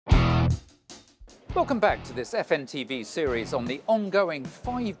Welcome back to this FNTV series on the ongoing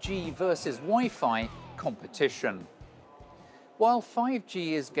 5G versus Wi-Fi competition. While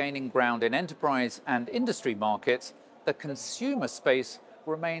 5G is gaining ground in enterprise and industry markets, the consumer space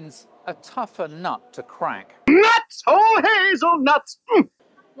remains a tougher nut to crack. Nuts! Oh, hazelnuts!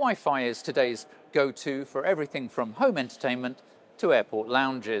 Wi-Fi is today's go-to for everything from home entertainment to airport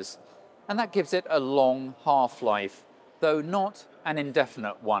lounges, and that gives it a long half-life, though not an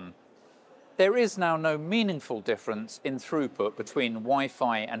indefinite one. There is now no meaningful difference in throughput between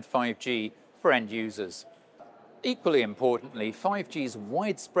Wi-Fi and 5G for end users. Equally importantly, 5G's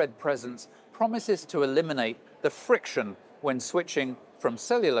widespread presence promises to eliminate the friction when switching from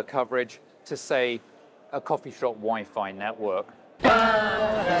cellular coverage to, say, a coffee shop Wi-Fi network.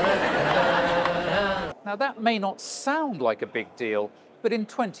 Now, that may not sound like a big deal, but in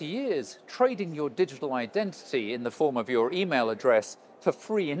 20 years, trading your digital identity in the form of your email address for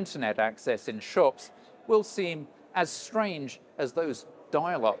free internet access in shops will seem as strange as those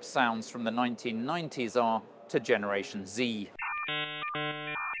dial-up sounds from the 1990s are to Generation Z.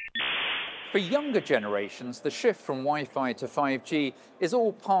 For younger generations, the shift from Wi-Fi to 5G is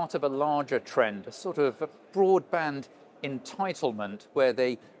all part of a larger trend, a sort of a broadband entitlement, where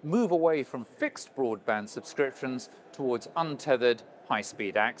they move away from fixed broadband subscriptions towards untethered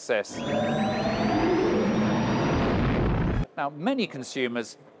high-speed access. Now, many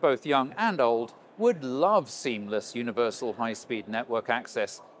consumers, both young and old, would love seamless universal high-speed network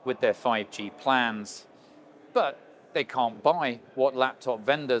access with their 5G plans. But they can't buy what laptop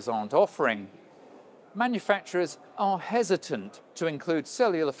vendors aren't offering. Manufacturers are hesitant to include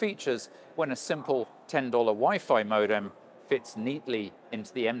cellular features when a simple $10 Wi-Fi modem fits neatly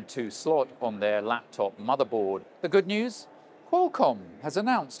into the M2 slot on their laptop motherboard. The good news? Qualcomm has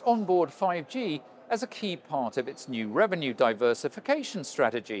announced onboard 5G as a key part of its new revenue diversification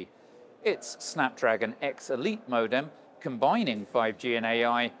strategy. Its Snapdragon X Elite modem, combining 5G and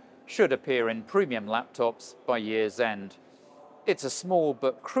AI, should appear in premium laptops by year's end. It's a small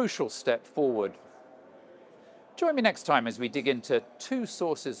but crucial step forward. Join me next time as we dig into two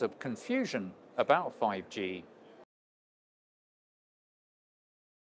sources of confusion about 5G.